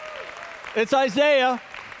 right? It's Isaiah.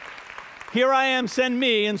 Here I am, send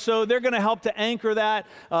me. And so they're going to help to anchor that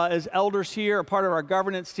as elders here, a part of our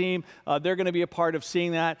governance team. They're going to be a part of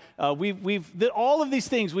seeing that. All of these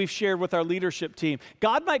things we've shared with our leadership team.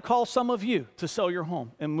 God might call some of you to sell your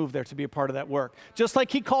home and move there to be a part of that work. Just like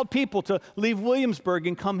he called people to leave Williamsburg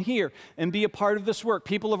and come here and be a part of this work.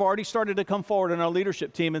 People have already started to come forward in our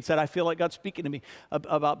leadership team and said, I feel like God's speaking to me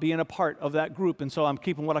about being a part of that group. And so I'm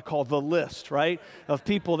keeping what I call the list, right, of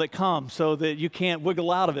people that come so that you can't wiggle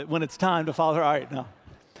out of it when it's time to follow. All right, now. All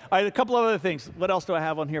right, a couple of other things. What else do I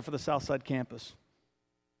have on here for the Southside campus?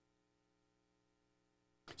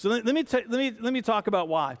 So let me talk about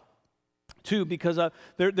why, too, because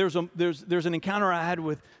there's an encounter I had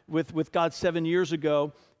with God 7 years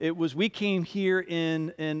ago. It was, we came here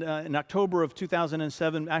in October of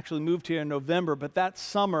 2007, actually moved here in November, but that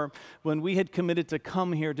summer when we had committed to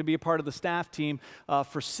come here to be a part of the staff team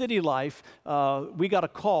for City Life, we got a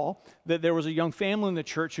call that there was a young family in the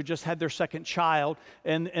church who just had their second child,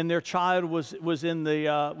 and their child was in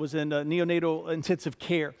neonatal intensive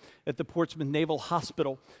care at the Portsmouth Naval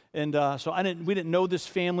Hospital. And so we didn't know this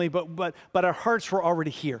family, but our hearts were already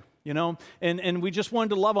here. You know, and we just wanted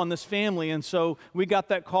to love on this family. And so we got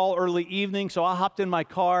that call early evening. So I hopped in my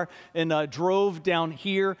car and drove down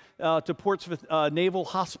here to Portsmouth Naval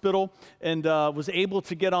Hospital and was able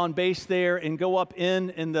to get on base there and go up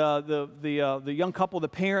in. And the young couple, the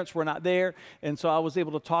parents were not there. And so I was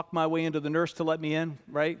able to talk my way into the nurse to let me in,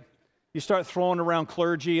 right? You start throwing around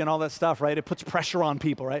clergy and all that stuff, right? It puts pressure on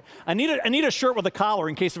people, right? I need a shirt with a collar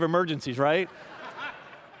in case of emergencies, right?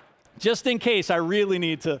 Just in case I really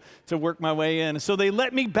need to work my way in. So they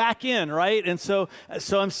let me back in, right? And so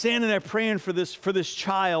I'm standing there praying for this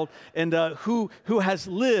child and who has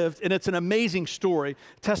lived, and it's an amazing story,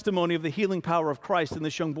 testimony of the healing power of Christ in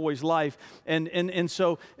this young boy's life. And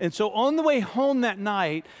so on the way home that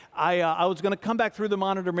night, I was going to come back through the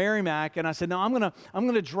Monitor Merrimack, and I said, no, I'm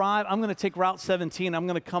going to drive. I'm going to take Route 17. I'm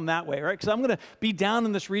going to come that way, right? Because I'm going to be down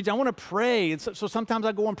in this region. I want to pray. And so sometimes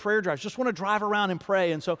I go on prayer drives. Just want to drive around and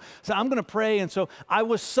pray. And so I'm going to pray. And so I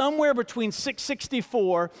was somewhere between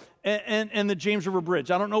 664 and the James River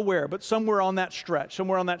Bridge. I don't know where, but somewhere on that stretch.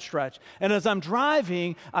 And as I'm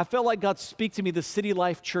driving, I felt like God speak to me, the City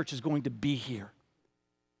Life Church is going to be here.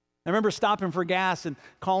 I remember stopping for gas and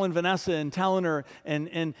calling Vanessa and telling her,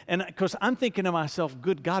 and because I'm thinking to myself,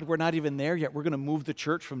 good God, we're not even there yet. We're going to move the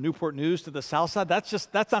church from Newport News to the south side. That's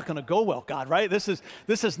not going to go well, God, right? This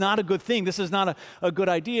is not a good thing. This is not a good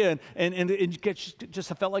idea. And it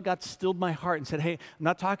just I felt like God stilled my heart and said, hey, I'm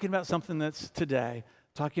not talking about something that's today.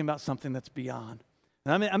 I'm talking about something that's beyond.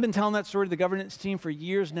 And I've been telling that story to the governance team for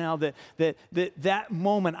years now, that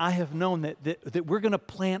moment I have known that we're going to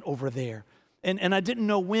plant over there. And I didn't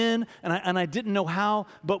know when, and I didn't know how,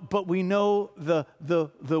 but we know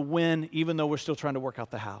the when, even though we're still trying to work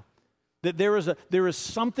out the how. That there is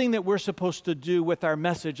something that we're supposed to do with our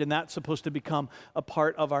message, and that's supposed to become a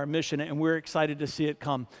part of our mission, and we're excited to see it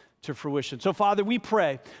come to fruition. So, Father, we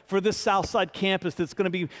pray for this Southside campus that's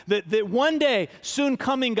going to be, that one day, soon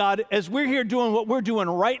coming, God, as we're here doing what we're doing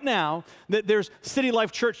right now, that there's City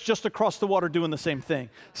Life Church just across the water doing the same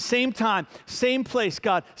thing. Same time, same place,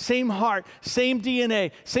 God, same heart, same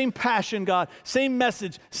DNA, same passion, God, same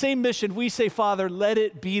message, same mission. We say, Father, let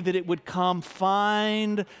it be that it would come.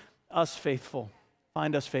 Find us faithful.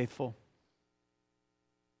 Find us faithful.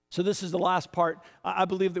 So this is the last part. I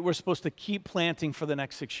believe that we're supposed to keep planting for the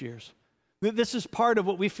next 6 years. This is part of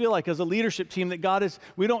what we feel like as a leadership team, that God is,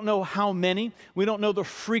 we don't know how many, we don't know the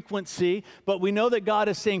frequency, but we know that God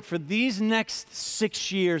is saying for these next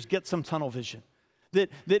 6 years, get some tunnel vision. That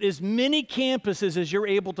as many campuses as you're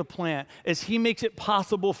able to plant, as He makes it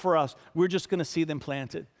possible for us, we're just going to see them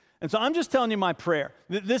planted. And so I'm just telling you my prayer.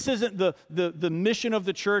 This isn't the mission of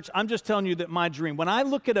the church. I'm just telling you that my dream. When I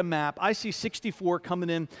look at a map, I see 64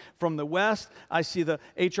 coming in from the west. I see the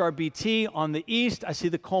HRBT on the east. I see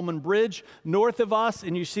the Coleman Bridge north of us.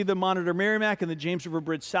 And you see the Monitor Merrimack and the James River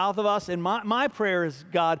Bridge south of us. And my prayer is,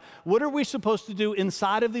 God, what are we supposed to do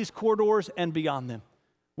inside of these corridors and beyond them?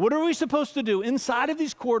 What are we supposed to do inside of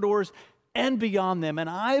these corridors and beyond them. And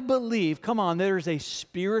I believe, come on, there's a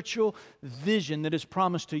spiritual vision that is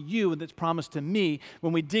promised to you and that's promised to me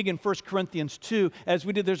when we dig in 1 Corinthians 2, as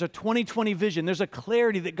we did, there's a 2020 vision. There's a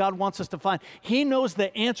clarity that God wants us to find. He knows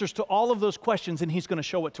the answers to all of those questions, and he's going to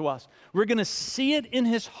show it to us. We're going to see it in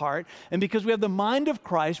his heart, and because we have the mind of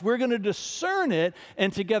Christ, we're going to discern it,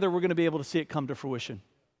 and together we're going to be able to see it come to fruition.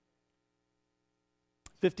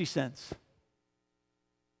 50 cents.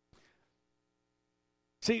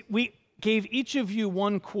 See, we gave each of you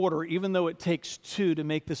 $1, even though it takes 2 to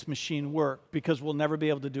make this machine work, because we'll never be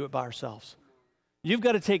able to do it by ourselves. You've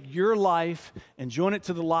got to take your life and join it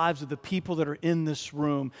to the lives of the people that are in this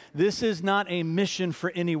room. This is not a mission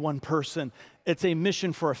for any one person. It's a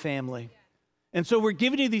mission for a family. And so we're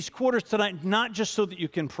giving you these quarters tonight, not just so that you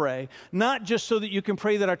can pray, not just so that you can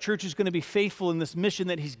pray that our church is going to be faithful in this mission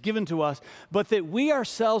that he's given to us, but that we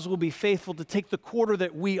ourselves will be faithful to take the quarter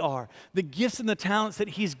that we are, the gifts and the talents that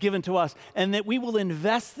he's given to us, and that we will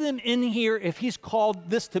invest them in here if he's called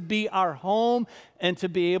this to be our home and to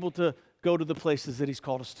be able to go to the places that he's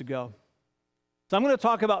called us to go. So I'm going to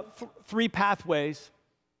talk about 3 pathways.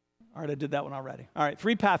 All right, I did that one already. All right,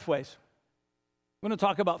 3 pathways. I'm going to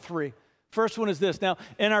talk about 3. First one is this. Now,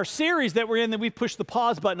 in our series that we're in, that we've pushed the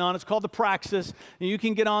pause button on, it's called The Praxis. And you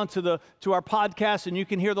can get on to our podcast, and you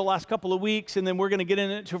can hear the last couple of weeks, and then we're going to get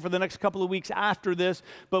into it for the next couple of weeks after this.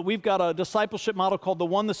 But we've got a discipleship model called the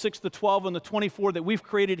 1, the 6, the 12, and the 24 that we've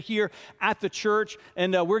created here at the church.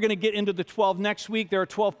 And we're going to get into the 12 next week. There are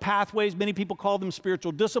 12 pathways. Many people call them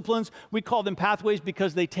spiritual disciplines. We call them pathways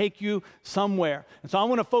because they take you somewhere. And so I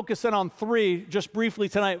want to focus in on 3 just briefly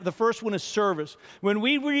tonight. The first one is service. When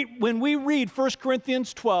we read 1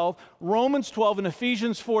 Corinthians 12, Romans 12, and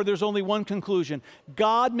Ephesians 4, there's only one conclusion.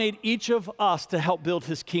 God made each of us to help build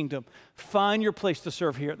his kingdom. Find your place to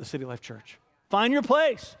serve here at the City Life Church. Find your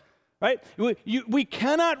place, right? We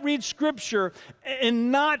cannot read Scripture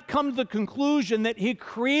and not come to the conclusion that he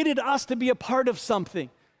created us to be a part of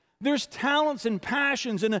something. There's talents and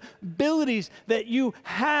passions and abilities that you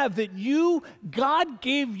have God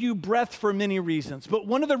gave you breath for many reasons. But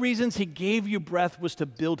one of the reasons he gave you breath was to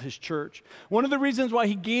build his church. One of the reasons why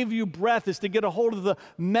he gave you breath is to get a hold of the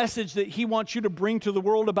message that he wants you to bring to the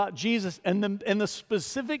world about Jesus and the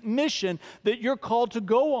specific mission that you're called to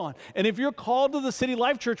go on. And if you're called to the City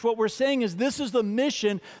Life Church, what we're saying is this is the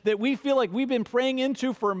mission that we feel like we've been praying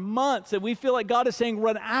into for months, that we feel like God is saying,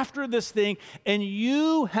 run after this thing, and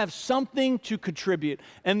you have something to contribute,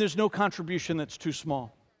 and there's no contribution that's too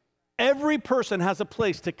small. Every person has a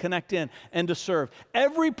place to connect in and to serve.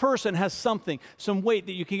 Every person has something, some weight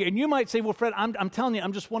that you can get. And you might say, well, Fred, I'm telling you,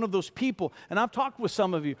 I'm just one of those people. And I've talked with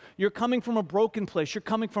some of you. You're coming from a broken place. You're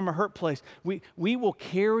coming from a hurt place. We will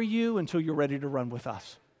carry you until you're ready to run with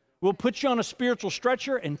us. We'll put you on a spiritual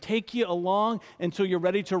stretcher and take you along until you're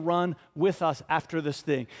ready to run with us after this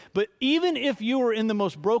thing. But even if you are in the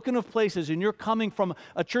most broken of places and you're coming from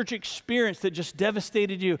a church experience that just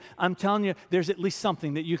devastated you, I'm telling you, there's at least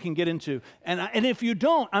something that you can get into. And if you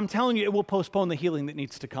don't, I'm telling you, it will postpone the healing that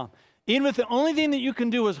needs to come. Even if the only thing that you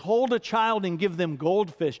can do is hold a child and give them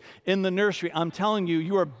goldfish in the nursery, I'm telling you,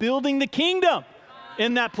 you are building the kingdom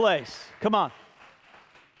in that place. Come on.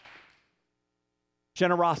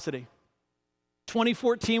 Generosity.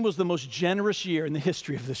 2014 was the most generous year in the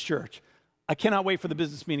history of this church. I cannot wait for the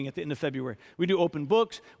business meeting at the end of February. We do open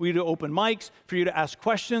books. We do open mics for you to ask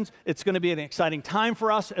questions. It's going to be an exciting time for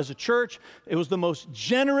us as a church. It was the most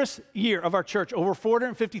generous year of our church. Over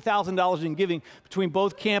 $450,000 in giving between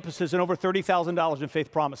both campuses and over $30,000 in Faith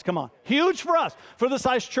Promise. Come on. Huge for us, for the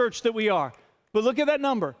size church that we are. But look at that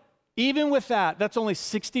number. Even with that, that's only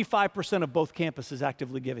 65% of both campuses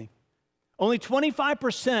actively giving. Only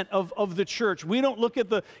 25% of the church. We don't look at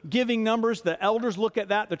the giving numbers. The elders look at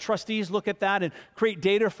that. The trustees look at that and create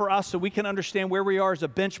data for us so we can understand where we are as a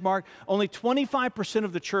benchmark. Only 25%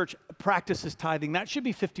 of the church practices tithing. That should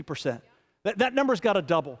be 50%. That number's got to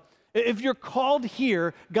double. If you're called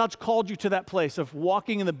here, God's called you to that place of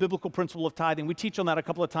walking in the biblical principle of tithing. We teach on that a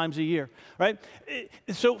couple of times a year, right?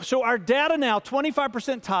 So our data now,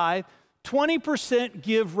 25% tithe, 20%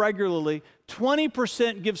 give regularly,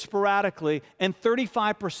 20% give sporadically, and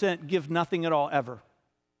 35% give nothing at all ever.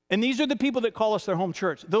 And these are the people that call us their home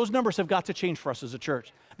church. Those numbers have got to change for us as a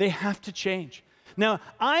church. They have to change. Now,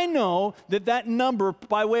 I know that number,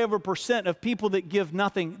 by way of a percent of people that give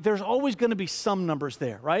nothing, there's always going to be some numbers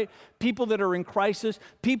there, right? People that are in crisis,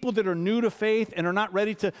 people that are new to faith and are not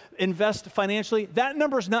ready to invest financially, that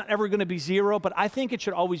number is not ever going to be zero, but I think it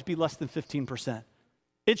should always be less than 15%.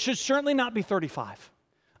 It should certainly not be 35.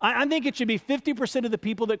 I think it should be 50% of the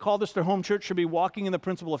people that call this their home church should be walking in the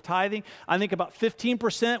principle of tithing. I think about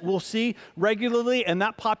 15% we'll see regularly, and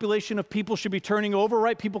that population of people should be turning over,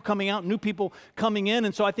 right? People coming out, new people coming in.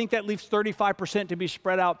 And so I think that leaves 35% to be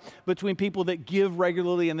spread out between people that give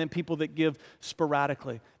regularly and then people that give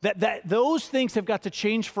sporadically. Those things have got to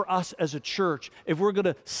change for us as a church if we're going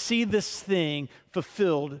to see this thing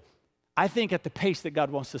fulfilled, I think, at the pace that God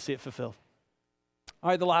wants to see it fulfilled. All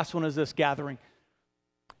right, the last one is this: gathering.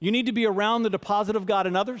 You need to be around the deposit of God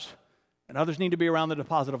in others, and others need to be around the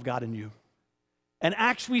deposit of God in you. And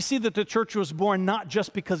Acts, we see that the church was born not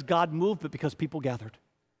just because God moved, but because people gathered.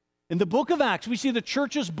 In the book of Acts, we see the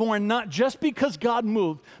church is born not just because God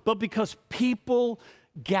moved, but because people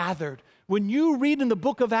gathered. When you read in the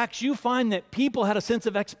book of Acts, you find that people had a sense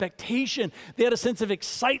of expectation. They had a sense of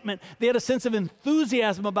excitement. They had a sense of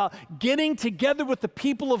enthusiasm about getting together with the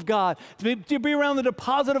people of God, to be around the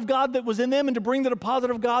deposit of God that was in them and to bring the deposit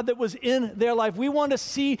of God that was in their life. We want to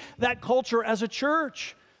see that culture as a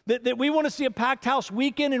church. That we want to see a packed house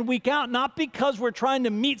week in and week out, not because we're trying to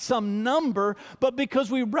meet some number, but because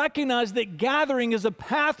we recognize that gathering is a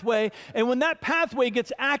pathway, and when that pathway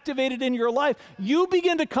gets activated in your life, you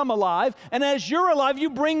begin to come alive, and as you're alive, you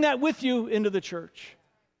bring that with you into the church.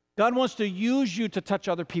 God wants to use you to touch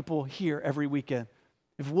other people here every weekend.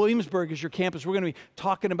 If Williamsburg is your campus, we're going to be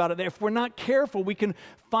talking about it there. If we're not careful, we can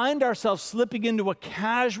find ourselves slipping into a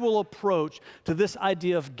casual approach to this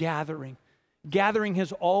idea of gathering. Gathering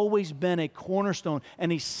has always been a cornerstone,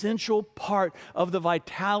 an essential part of the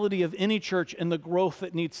vitality of any church and the growth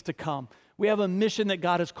that needs to come. We have a mission that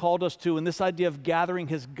God has called us to, and this idea of gathering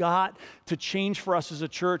has got to change for us as a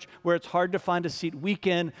church where it's hard to find a seat week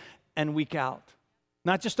in and week out.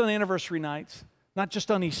 Not just on anniversary nights, not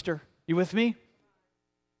just on Easter. You with me?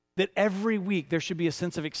 That every week there should be a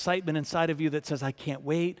sense of excitement inside of you that says, I can't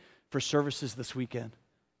wait for services this weekend.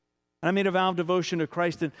 And I made a vow of devotion to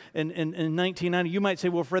Christ in 1990. You might say,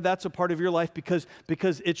 well, Fred, that's a part of your life because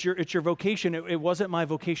it's your vocation. It wasn't my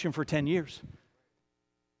vocation for 10 years.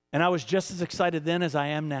 And I was just as excited then as I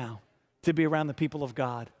am now to be around the people of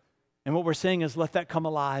God. And what we're saying is let that come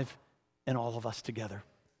alive in all of us together.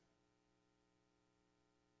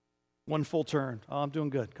 One full turn. Oh, I'm doing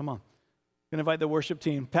good. Come on. I'm going to invite the worship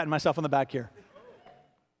team. Patting myself on the back here.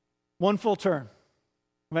 One full turn.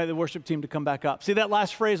 Invite the worship team to come back up. See that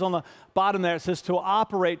last phrase on the bottom there? It says to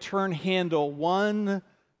operate, turn, handle, one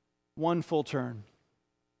full turn.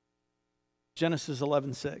 Genesis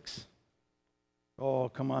 11:6. Oh,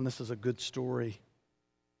 come on, this is a good story.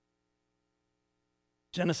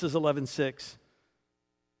 Genesis 11:6.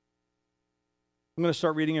 I'm going to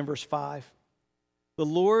start reading in verse 5. The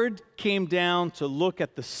Lord came down to look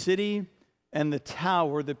at the city and the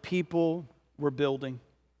tower the people were building.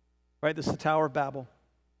 Right, this is the Tower of Babel.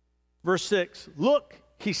 Verse 6, look,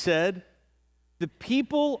 he said, the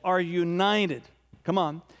people are united. Come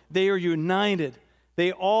on, they are united.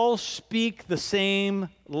 They all speak the same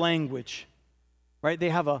language, right? They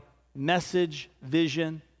have a message,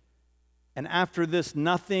 vision, and after this,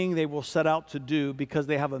 nothing they will set out to do because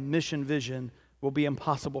they have a mission vision will be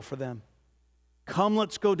impossible for them. Come,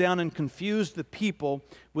 let's go down and confuse the people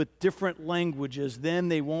with different languages, then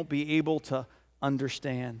they won't be able to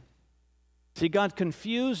understand. See, God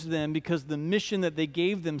confused them because the mission that they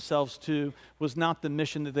gave themselves to was not the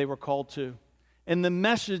mission that they were called to. And the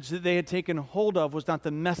message that they had taken hold of was not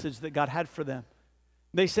the message that God had for them.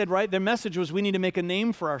 They said, right, their message was we need to make a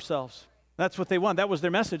name for ourselves. That's what they want. That was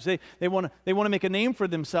their message. They want to make a name for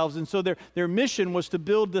themselves. And so their mission was to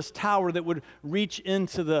build this tower that would reach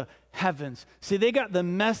into the heavens. See, they got the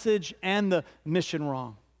message and the mission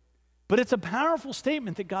wrong. But it's a powerful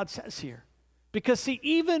statement that God says here. Because see,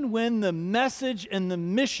 even when the message and the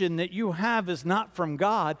mission that you have is not from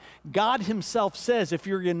God, God himself says if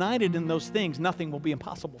you're united in those things, nothing will be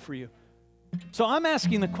impossible for you. So I'm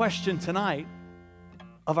asking the question tonight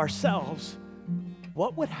of ourselves,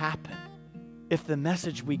 what would happen if the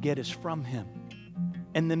message we get is from him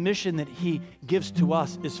and the mission that he gives to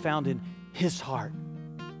us is found in his heart?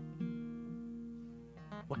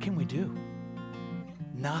 What can we do?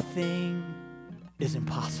 Nothing is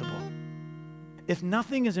impossible. If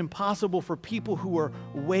nothing is impossible for people who are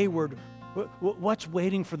wayward, what's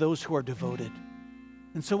waiting for those who are devoted?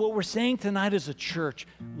 And so what we're saying tonight as a church,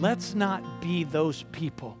 let's not be those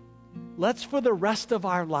people. Let's, for the rest of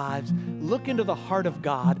our lives, look into the heart of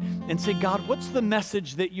God and say, God, what's the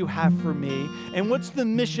message that you have for me? And what's the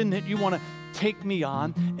mission that you want to take me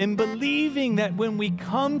on? And believing that when we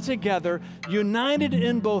come together, united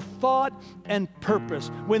in both thought and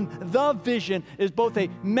purpose, when the vision is both a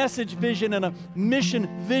message vision and a mission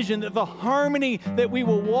vision, that the harmony that we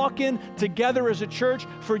will walk in together as a church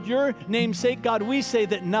for your name's sake, God, we say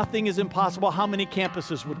that nothing is impossible. How many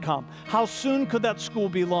campuses would come? How soon could that school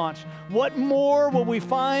be launched? What more will we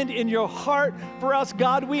find in your heart for us?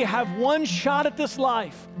 God, we have one shot at this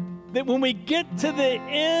life. That when we get to the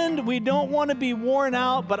end, we don't want to be worn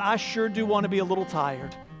out, but I sure do want to be a little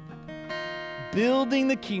tired. Building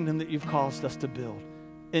the kingdom that you've caused us to build.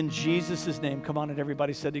 In Jesus' name, come on, and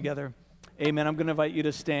everybody said together, amen. I'm going to invite you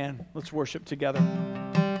to stand. Let's worship together.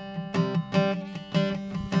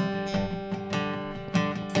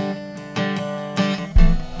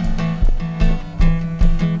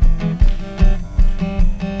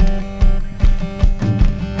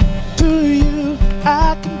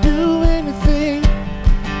 I can do anything.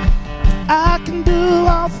 I can do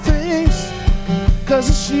all things, 'cause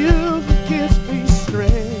it's you who gives me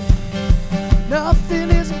strength.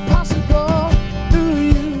 Nothing is impossible through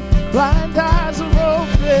you. Blind eyes are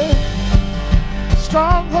open,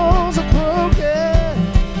 strongholds are broken.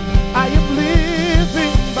 I am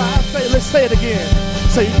living by faith. Let's say it again.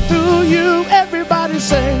 Say, through you. Everybody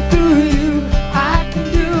say, through you I can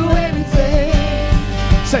do anything.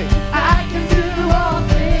 Say, I can do all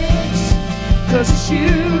things, 'cause it's you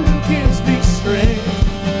who gives me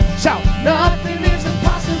strength. Shout, nothing is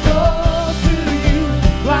impossible through you.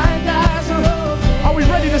 Blind eyes are open. Are we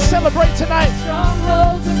ready to celebrate tonight?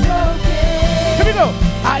 Strongholds are broken. Here we go.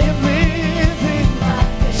 I am living by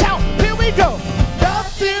faith. Shout, here we go.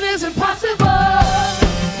 Nothing is impossible.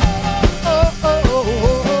 Oh, oh, oh,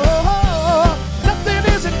 oh, oh. Nothing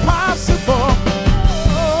is impossible.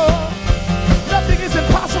 Oh, nothing is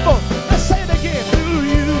impossible. Let's say it again. Through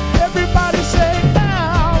you. Everybody say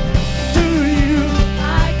now. Through you.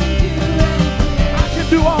 I can do anything. I can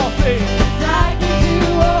do all things. I can do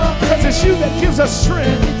all things. 'Cause it's you that gives us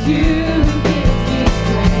strength. It's you who gives me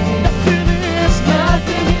strength. Nothing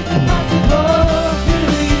is impossible.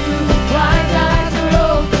 Through you. Blind eyes are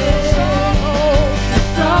open.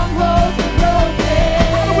 Strongholds are broken.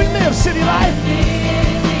 How do we live city life?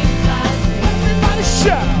 Everybody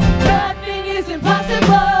shout. Nothing is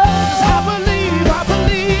impossible. I believe, I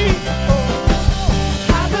believe.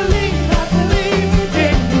 I believe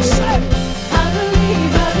in you. Say, I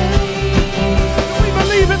believe. We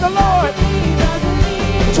believe in the Lord.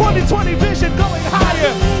 2020 vision going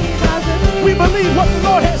higher. We believe what the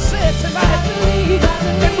Lord has said tonight.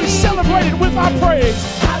 And we celebrate it with our praise.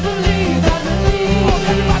 I believe. Oh,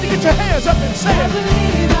 everybody get your hands up and say it.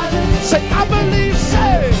 Say, I believe,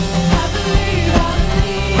 say.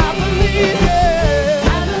 I believe, yeah.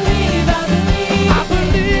 I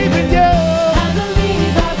believe in you.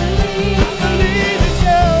 I believe in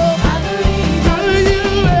you. Through you,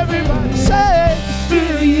 everybody say.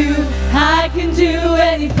 Through you, I can do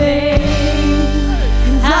anything.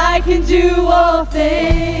 I can do all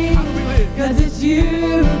things. 'Cause it's you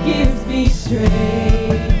who gives me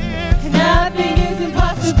strength. Nothing is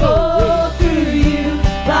impossible through you.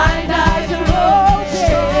 Blind eyes are open.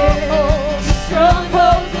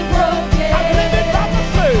 Strongholds are broken. I'm living by the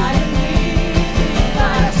faith. I believe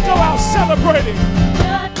by Let's go out celebrating.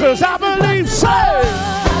 'Cause I believe, say.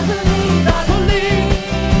 I believe, I believe,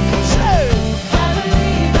 say. I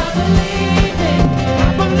believe in you. I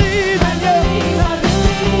believe in you.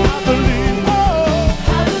 I believe, oh.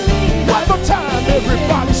 I believe. One more time,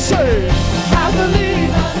 everybody say. I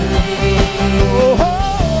believe. Oh, oh.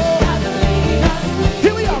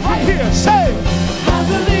 Here we are, right here. Say.